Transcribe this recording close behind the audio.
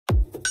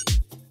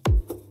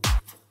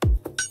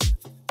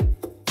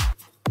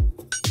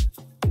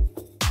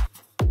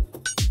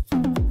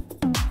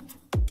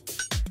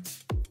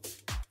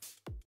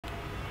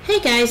Hey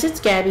guys, it's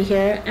Gabby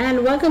here,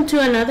 and welcome to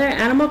another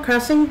Animal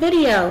Crossing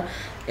video.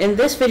 In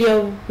this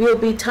video, we'll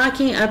be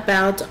talking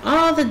about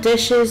all the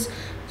dishes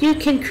you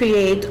can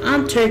create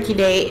on Turkey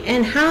Day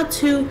and how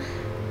to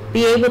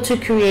be able to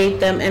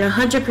create them in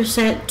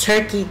 100%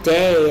 Turkey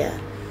Day.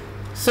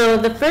 So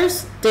the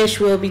first dish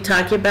we'll be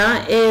talking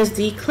about is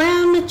the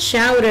clam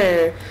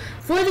chowder.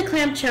 For the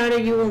clam chowder,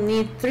 you will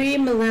need 3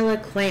 manila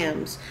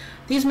clams.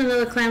 These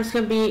manila clams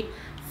can be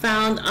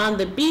found on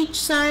the beach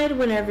side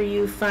whenever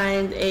you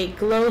find a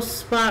glow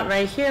spot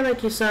right here,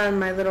 like you saw in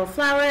my little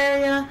flower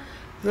area,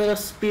 little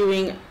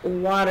spewing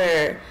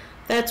water.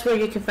 That's where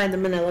you can find the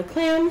manila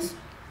clams.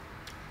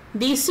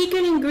 The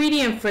secret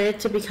ingredient for it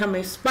to become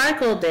a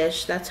sparkle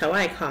dish, that's how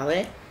I call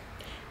it,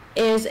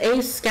 is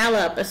a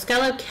scallop. A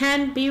scallop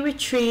can be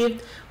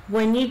retrieved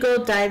when you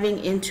go diving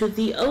into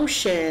the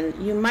ocean.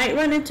 You might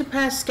run into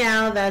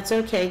Pascal, that's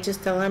okay,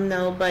 just tell him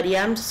no, buddy,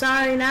 I'm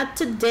sorry, not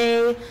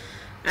today.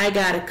 I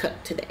gotta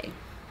cook today.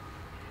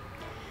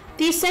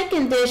 The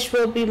second dish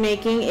we'll be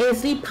making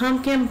is the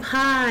pumpkin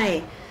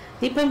pie.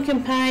 The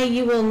pumpkin pie,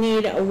 you will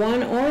need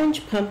 1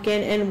 orange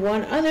pumpkin and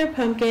 1 other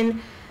pumpkin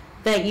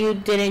that you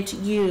didn't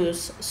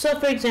use. So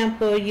for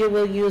example, you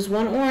will use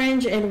 1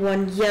 orange and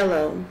 1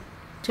 yellow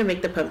to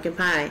make the pumpkin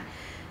pie.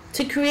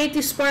 To create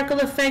the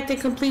sparkle effect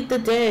and complete the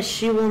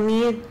dish, you will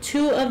need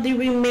 2 of the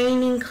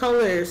remaining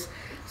colors.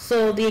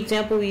 So the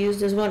example we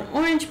used is 1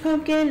 orange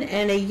pumpkin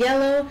and a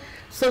yellow.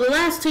 So the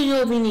last 2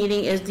 you'll be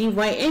needing is the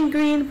white and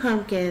green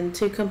pumpkin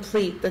to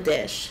complete the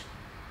dish.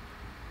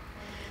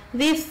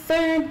 The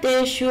third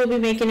dish you will be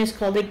making is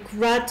called a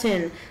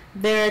gratin.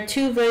 There are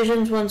 2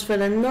 versions, one's for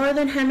the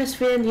northern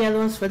hemisphere and the other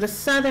one's for the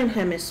southern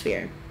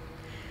hemisphere.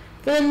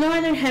 For the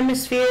northern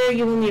hemisphere,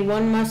 you will need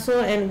 1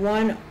 mussel and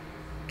 1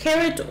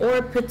 carrot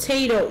or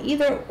potato,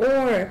 either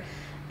or,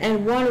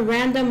 and 1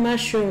 random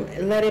mushroom.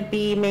 Let it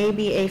be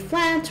maybe a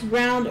flat,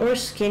 round, or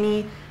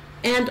skinny,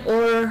 and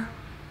or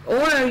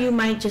you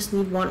might just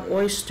need 1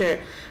 oyster.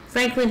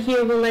 Franklin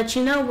here will let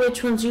you know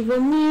which ones you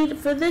will need.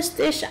 For this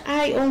dish,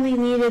 I only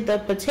needed the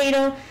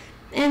potato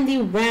and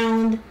the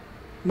round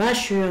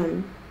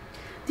mushroom.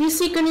 The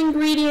secret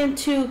ingredient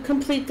to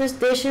complete this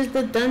dish is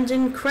the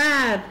dungeon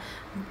crab.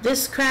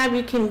 This crab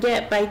you can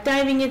get by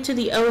diving into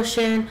the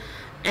ocean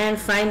and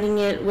finding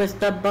it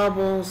with the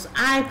bubbles.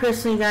 I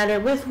personally got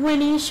it with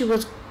Winnie. She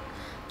was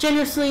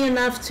generously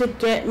enough to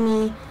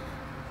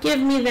give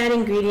me that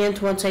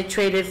ingredient once I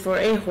traded for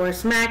a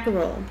horse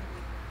mackerel.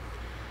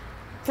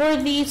 For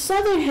the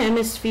southern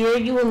hemisphere,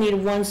 you will need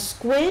 1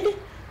 squid,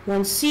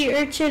 1 sea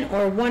urchin,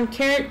 or 1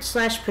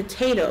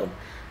 carrot/potato.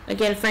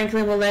 Again,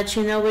 Franklin will let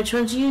you know which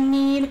ones you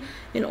need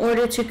in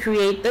order to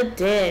create the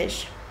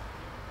dish.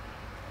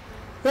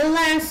 The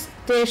last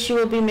dish you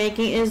will be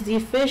making is the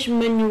fish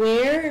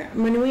manure,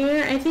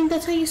 I think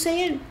that's how you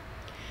say it.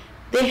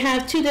 They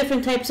have 2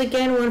 different types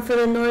again, one for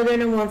the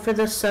northern and one for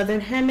the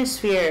southern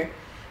hemisphere.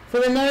 For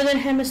the northern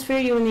hemisphere,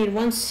 you will need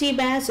 1 sea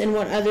bass and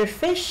 1 other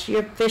fish.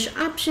 Your fish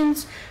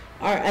options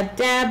are a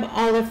dab,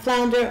 olive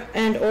flounder,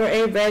 and or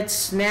a red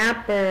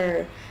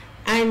snapper.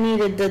 I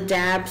needed the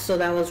dab, so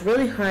that was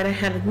really hard. I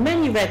had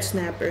many red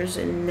snappers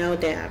and no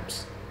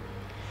dabs.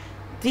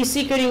 The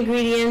secret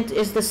ingredient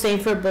is the same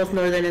for both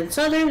northern and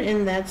southern,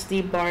 and that's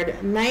the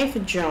barred knife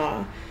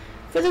jaw.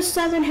 For the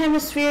southern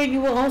hemisphere,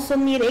 you will also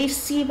need a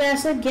sea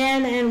bass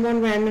again and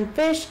 1 random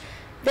fish.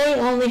 They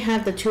only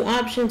have the 2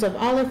 options of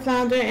olive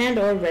flounder and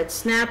or red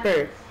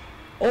snapper,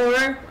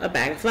 or a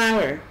bag of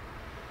flour.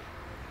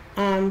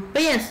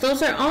 But yes,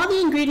 those are all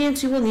the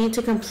ingredients you will need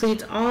to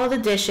complete all the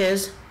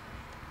dishes.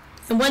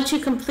 And once you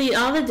complete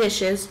all the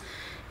dishes,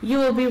 you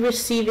will be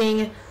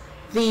receiving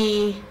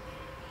the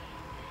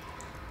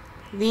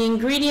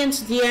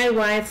ingredients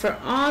DIY for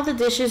all the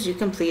dishes you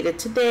completed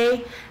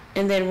today.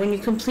 And then when you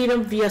complete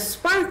them via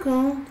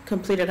Sparkle,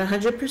 completed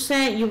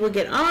 100%, you will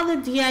get all the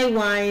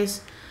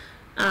DIYs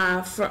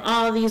for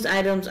all these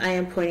items I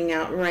am pointing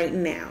out right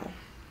now.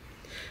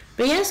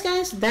 But yes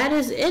guys, that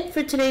is it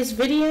for today's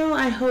video.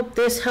 I hope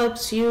this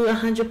helps you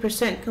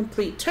 100%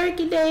 complete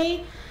Turkey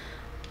Day.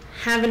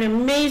 Have an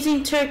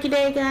amazing Turkey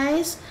Day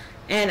guys,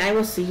 and I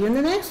will see you in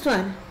the next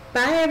one.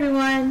 Bye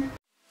everyone.